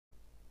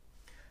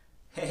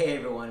Hey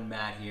everyone,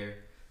 Matt here.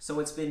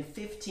 So it's been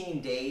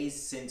 15 days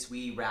since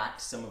we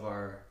racked some of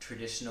our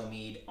traditional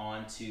mead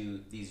onto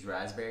these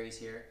raspberries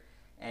here.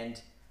 And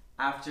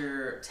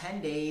after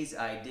 10 days,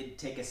 I did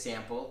take a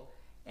sample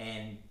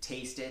and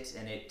taste it,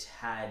 and it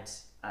had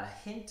a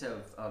hint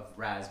of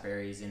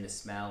raspberries in the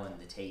smell and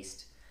the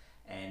taste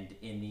and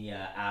in the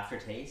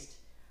aftertaste.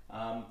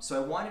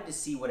 So I wanted to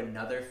see what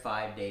another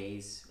 5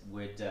 days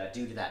would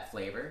do to that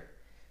flavor.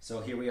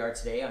 So here we are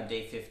today on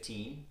day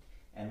 15,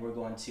 and we're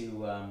going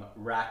to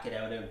rack it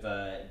out of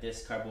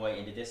this carboy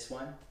into this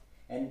one.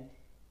 And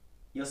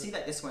you'll see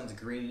that this one's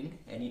green,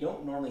 and you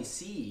don't normally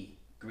see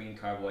green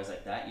carboys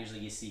like that.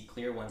 Usually you see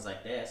clear ones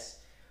like this,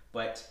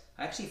 but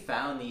I actually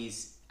found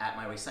these at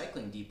my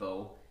recycling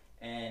depot,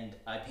 and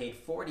I paid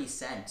 40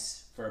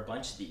 cents for a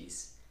bunch of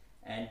these.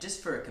 And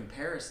just for a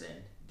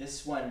comparison,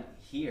 this one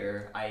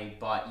here I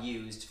bought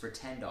used for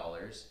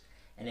 $10,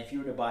 and if you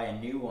were to buy a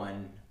new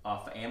one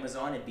off of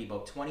Amazon, it'd be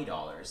about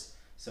 $20.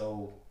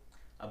 So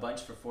a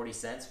bunch for 40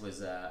 cents was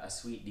a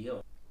sweet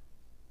deal.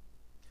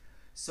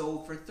 So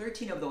for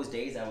 13 of those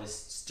days, I was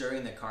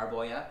stirring the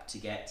carboy up to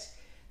get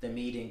the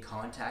mead in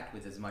contact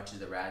with as much of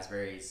the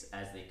raspberries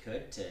as they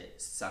could to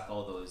suck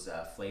all those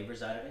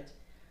flavors out of it.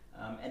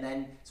 And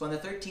then, so on the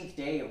 13th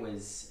day, it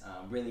was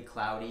really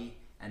cloudy,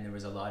 and there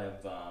was a lot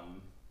of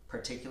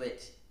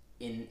particulate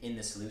in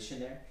the solution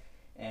there.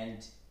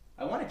 And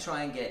I want to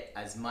try and get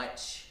as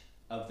much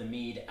of the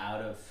mead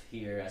out of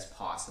here as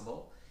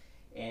possible.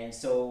 And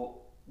so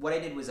what I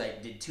did was I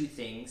did two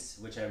things,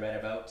 which I read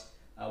about.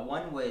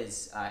 One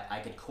was I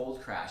could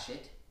cold crash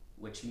it,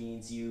 which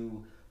means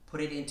you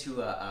put it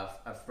into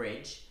a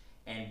fridge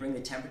and bring the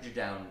temperature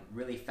down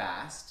really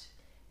fast,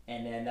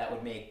 and then that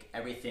would make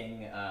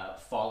everything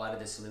fall out of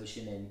the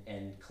solution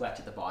and collect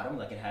at the bottom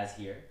like it has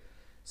here.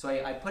 So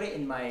I put it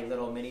in my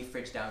little mini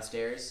fridge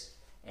downstairs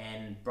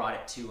and brought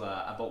it to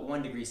about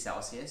 1 degree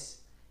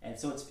Celsius. And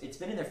so it's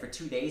been in there for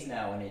 2 days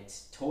now, and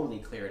it's totally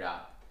cleared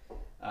up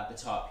at the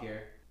top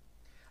here.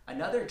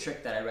 Another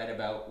trick that I read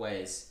about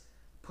was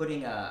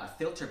putting a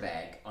filter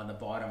bag on the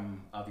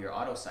bottom of your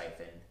auto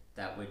siphon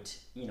that would,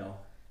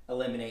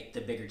 eliminate the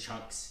bigger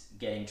chunks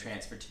getting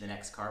transferred to the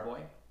next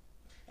carboy.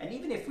 And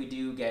even if we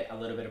do get a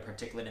little bit of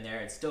particulate in there,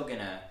 it's still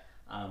gonna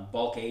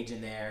bulk age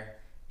in there,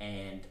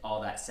 and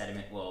all that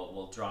sediment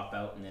will drop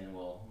out, and then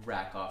we'll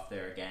rack off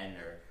there again,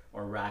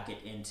 or rack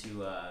it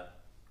into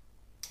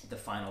the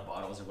final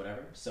bottles or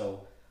whatever.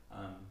 So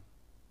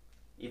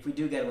if we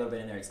do get a little bit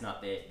in there, it's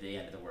not the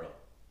end of the world.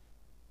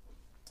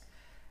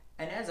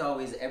 And as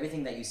always,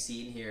 everything that you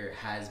see in here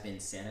has been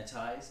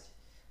sanitized,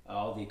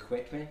 all the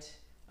equipment.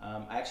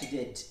 I actually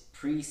did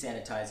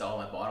pre-sanitize all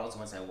my bottles.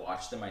 Once I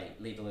washed them, I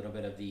leave a little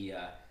bit of the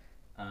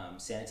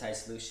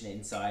sanitized solution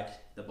inside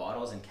the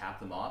bottles and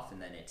cap them off,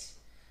 and then it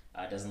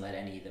doesn't let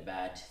any of the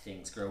bad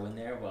things grow in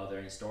there while they're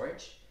in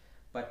storage.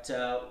 But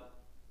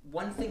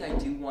one thing I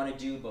do want to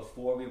do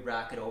before we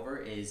rack it over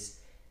is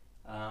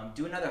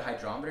do another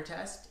hydrometer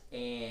test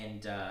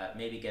and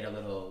maybe get a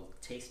little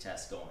taste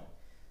test going.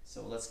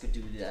 So let's go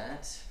do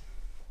that.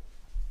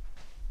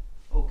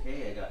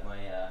 Okay, I got my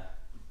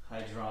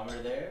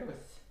hydrometer there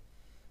with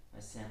my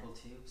sample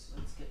tube. So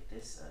let's get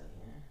this out of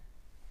here.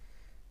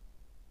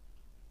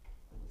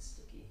 Oh, it's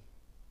sticky.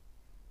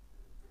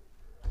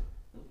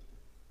 Oop.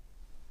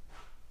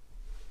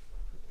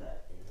 Put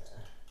that in the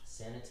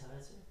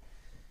sanitizer.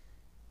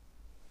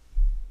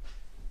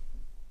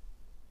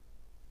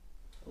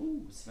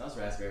 Ooh, smells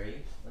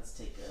raspberry. Let's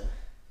take a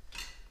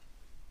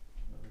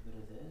little bit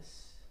of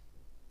this.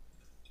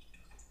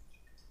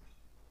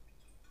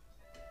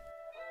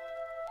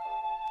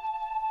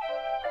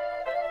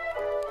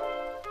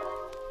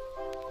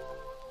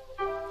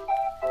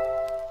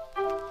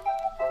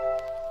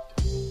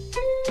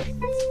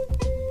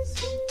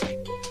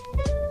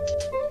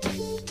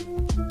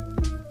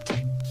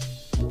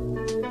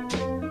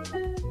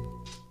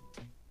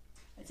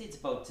 It's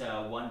about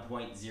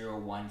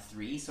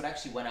 1.013, so it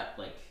actually went up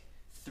like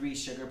 3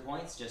 sugar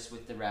points just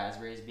with the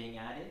raspberries being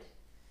added.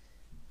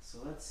 So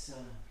let's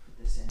put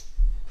this in.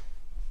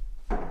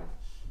 Let's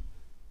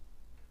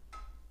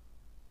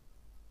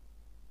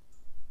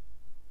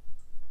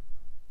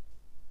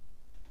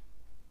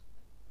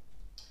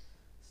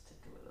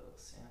take a little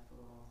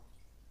sample.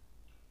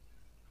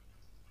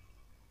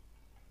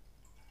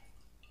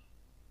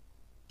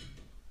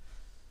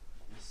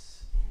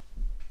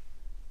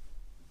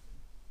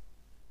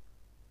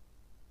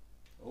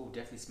 Oh,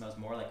 definitely smells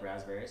more like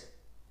raspberries.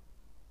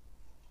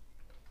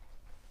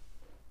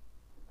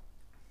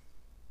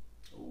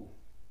 Ooh.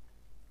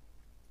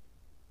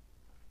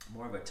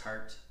 More of a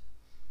tart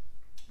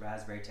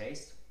raspberry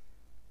taste.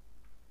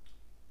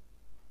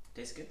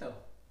 Tastes good though.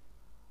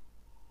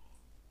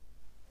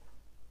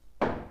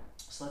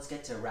 So let's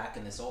get to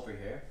racking this over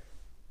here.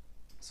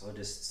 So I'll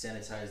just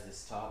sanitize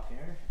this top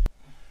here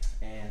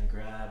and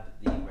grab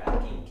the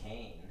racking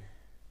cane.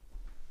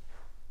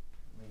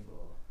 We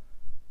will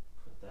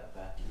put that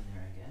back in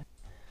there again.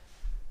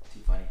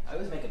 Too funny. I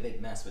always make a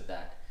big mess with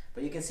that.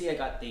 But you can see I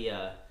got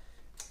the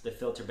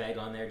filter bag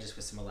on there just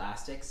with some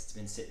elastics. It's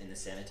been sitting in the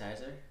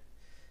sanitizer.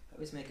 I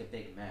always make a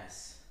big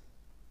mess.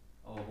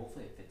 Oh,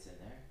 hopefully it fits in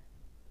there.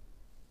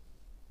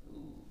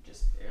 Ooh,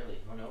 just barely.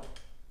 Oh no.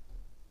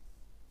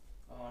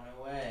 Oh,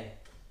 no way.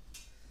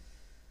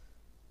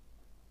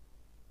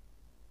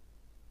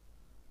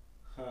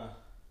 Huh.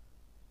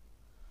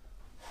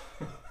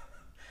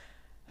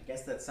 I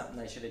guess that's something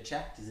I should have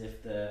checked, is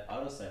if the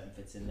auto siphon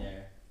fits in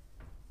there.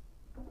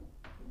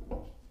 I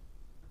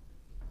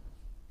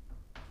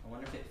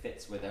wonder if it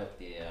fits without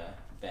the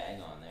bag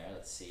on there.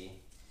 Let's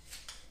see.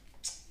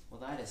 Well,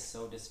 that is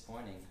so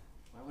disappointing.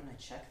 Why wouldn't I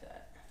check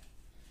that?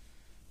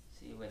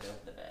 See,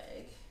 without the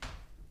bag.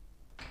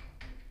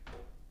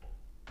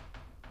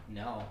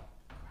 No.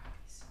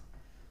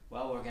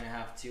 Well, we're gonna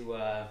have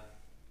to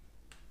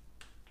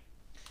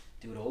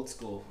do it old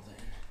school then.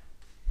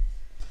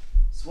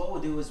 So what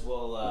we'll do is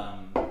we'll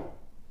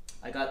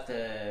I got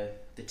the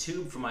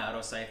tube for my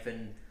auto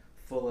siphon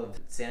full of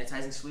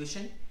sanitizing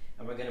solution,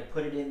 and we're gonna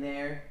put it in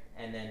there,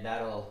 and then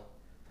that'll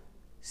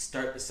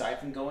start the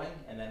siphon going,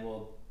 and then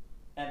we'll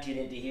empty it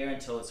into here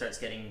until it starts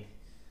getting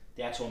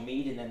the actual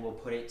mead, and then we'll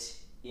put it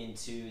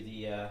into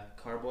the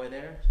carboy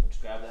there. So let's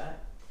grab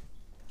that.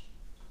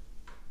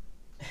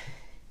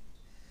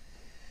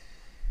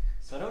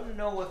 So I don't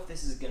know if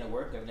this is gonna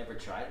work. I've never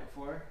tried it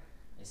before.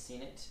 I've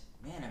seen it.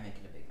 Man, I'm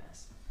making a big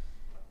mess.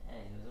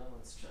 Anyways,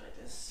 let's try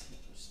this.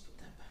 Just put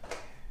that back there.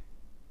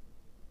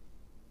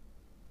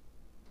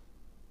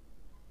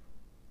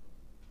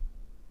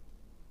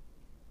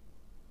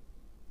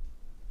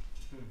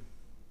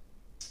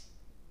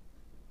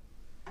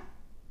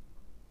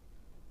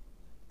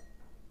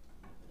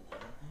 Put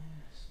that in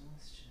there. So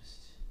let's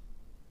just.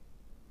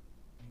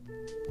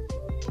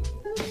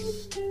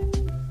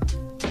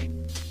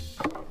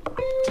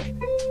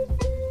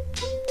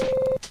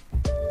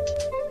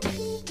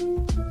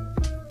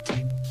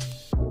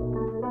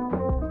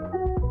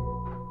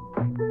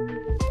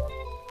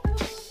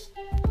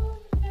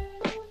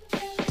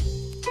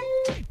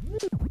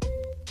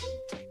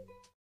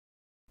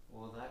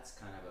 Well, that's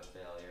kind of a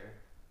failure.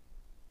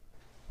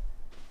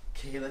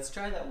 Okay, let's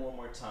try that one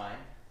more time.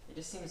 It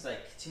just seems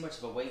like too much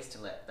of a waste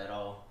to let that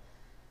all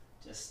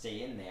just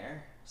stay in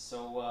there.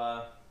 So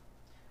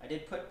I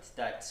did put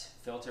that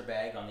filter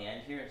bag on the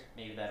end here.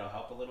 Maybe that'll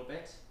help a little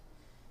bit.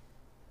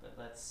 But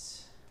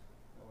let's,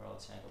 we're all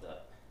tangled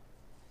up.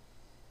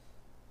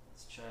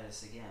 Let's try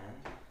this again.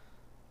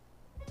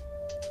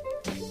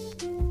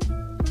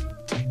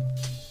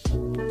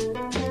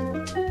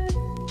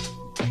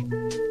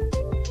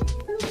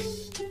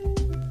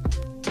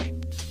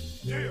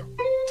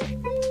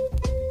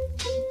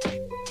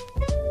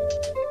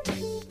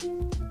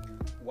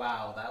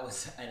 Wow, that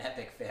was an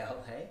epic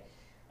fail, hey?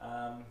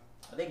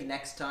 I think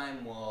next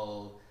time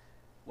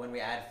when we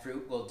add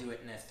fruit, we'll do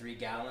it in a 3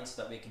 gallon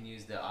so that we can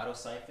use the auto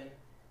siphon.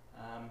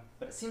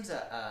 But it seems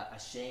a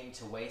shame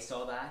to waste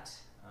all that.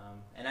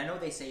 And I know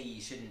they say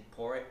you shouldn't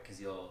pour it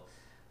because you'll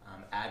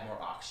add more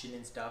oxygen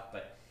and stuff,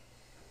 but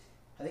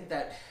I think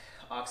that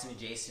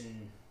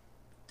oxygenation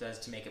does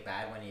to make it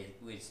bad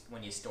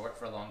when you store it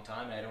for a long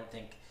time, and I don't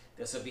think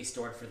this will be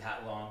stored for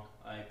that long.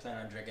 I plan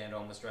on drinking it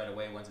almost right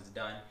away once it's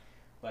done.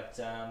 But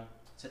so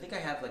I think I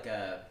have like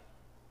a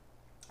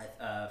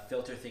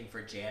filter thing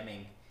for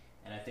jamming,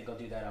 and I think I'll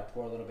do that. I'll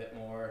pour a little bit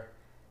more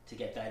to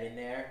get that in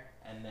there,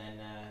 and then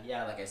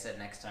yeah, like I said,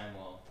 next time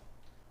we'll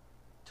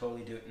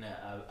totally do it in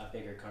a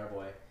bigger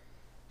carboy.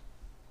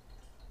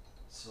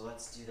 So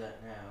let's do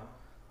that now.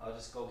 I'll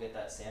just go get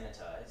that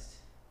sanitized,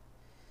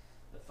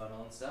 the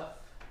funnel and stuff.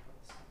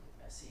 It's gonna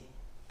get messy.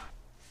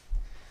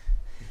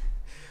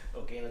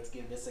 Okay, let's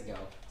give this a go.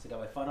 So I got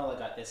my funnel. I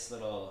got this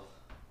little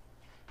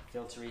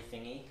filtery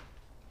thingy.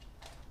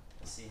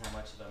 Let's see how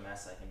much of a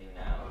mess I can do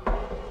now.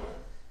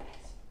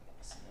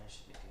 This in there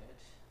should be good.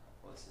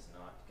 Well, this is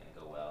not gonna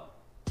go well.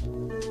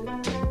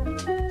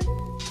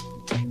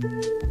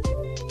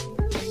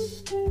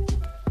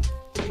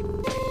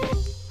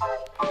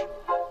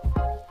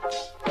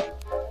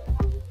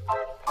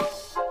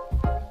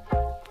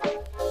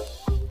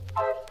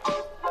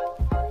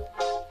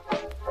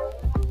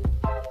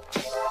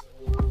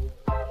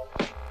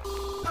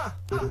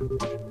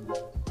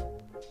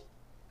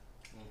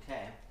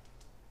 Okay.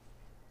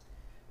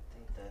 I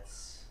think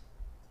that's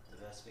the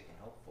best we can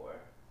hope for.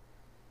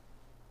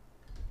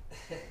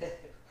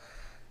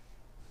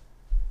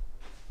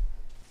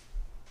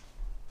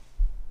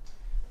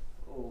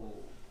 Ooh.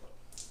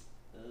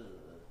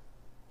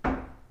 Ugh.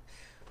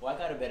 Well, I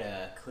got a bit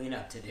of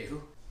cleanup to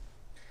do.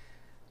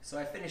 So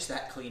I finished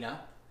that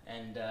cleanup,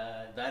 and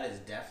that is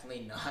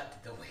definitely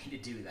not the way to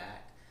do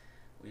that.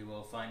 We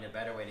will find a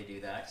better way to do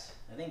that.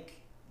 I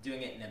think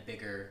doing it in a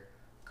bigger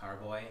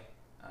carboy,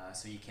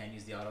 so you can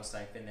use the auto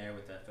siphon there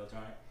with the filter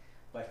on it.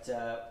 But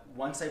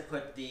once I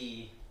put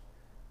the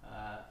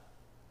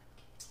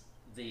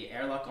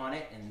airlock on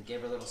it and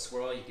gave it a little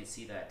swirl, you could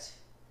see that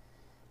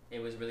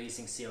it was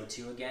releasing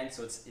CO2 again,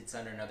 so it's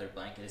under another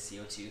blanket of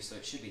CO2, so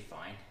it should be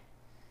fine.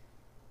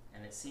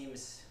 And it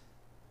seems,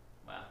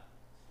 well,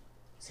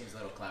 seems a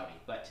little cloudy,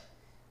 but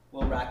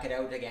we'll rack it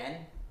out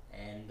again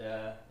and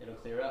it'll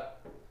clear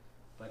up.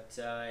 But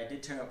it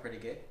did turn out pretty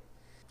good.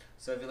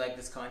 So if you like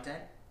this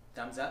content,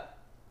 thumbs up,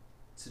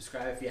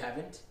 subscribe if you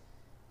haven't,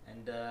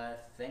 and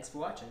thanks for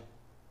watching.